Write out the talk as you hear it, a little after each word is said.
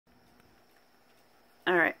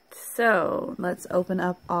Alright, so let's open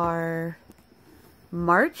up our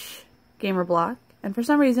March gamer block. And for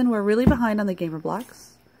some reason, we're really behind on the gamer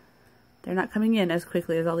blocks. They're not coming in as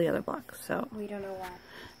quickly as all the other blocks, so. We don't know why.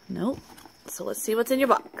 Nope. So let's see what's in your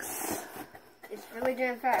box. It's really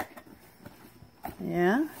jam packed.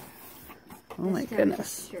 Yeah? Oh my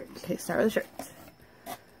goodness. Okay, start with the shirt.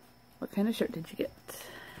 What kind of shirt did you get?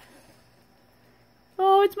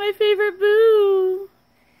 Oh, it's my favorite Boo!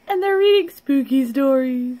 And they're reading spooky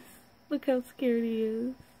stories. Look how scared he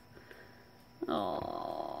is.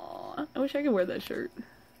 Aww. I wish I could wear that shirt.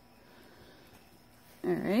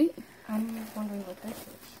 Alright. I'm wondering what this is.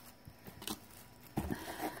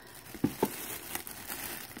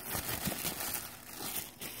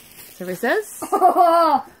 So it says?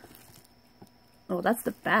 Oh, that's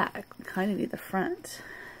the back. We kind of need the front.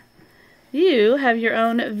 You have your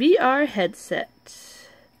own VR headset.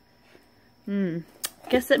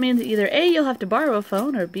 Guess that means either A, you'll have to borrow a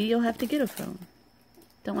phone, or B, you'll have to get a phone.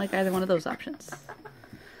 Don't like either one of those options.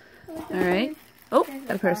 Alright. Oh,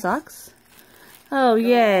 got a pair of socks. Oh,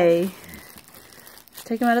 yay. Let's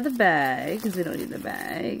take them out of the bag, because we don't need the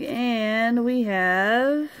bag. And we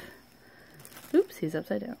have... Oops, he's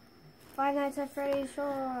upside down. Five Nights at Freddy's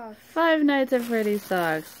socks. Five Nights at Freddy's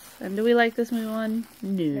socks. And do we like this new one?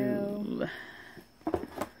 No.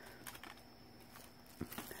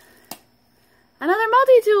 Another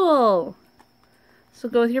multi-tool! So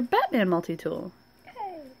go with your Batman multi-tool.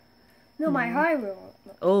 Hey. No, my Hyrule.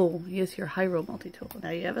 Oh, yes, your Hyrule multi-tool. Now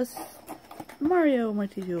you have a Mario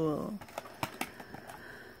multi-tool.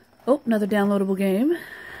 Oh, another downloadable game.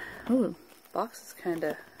 Oh, the box is kind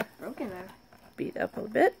of broken there. Beat up a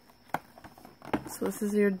bit. So this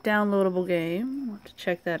is your downloadable game. We'll have to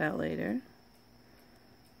check that out later.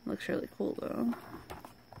 Looks really cool, though.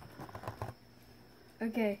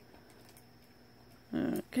 Okay.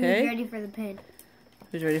 Okay. Who's ready for the pin?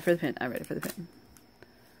 Who's ready for the pin? I'm ready for the pin.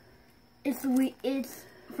 It's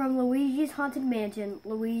from Luigi's Haunted Mansion.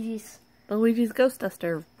 Luigi's Ghost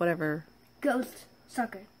Duster, whatever. Ghost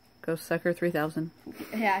Sucker. Ghost Sucker 3000.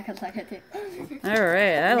 Yeah, I can suck it too.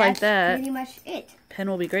 Alright, I like that. That's pretty much it. Pen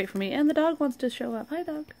will be great for me. And the dog wants to show up. Hi,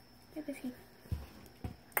 dog. Hey, Biscuit.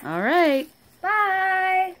 Alright.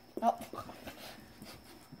 Bye. Oh.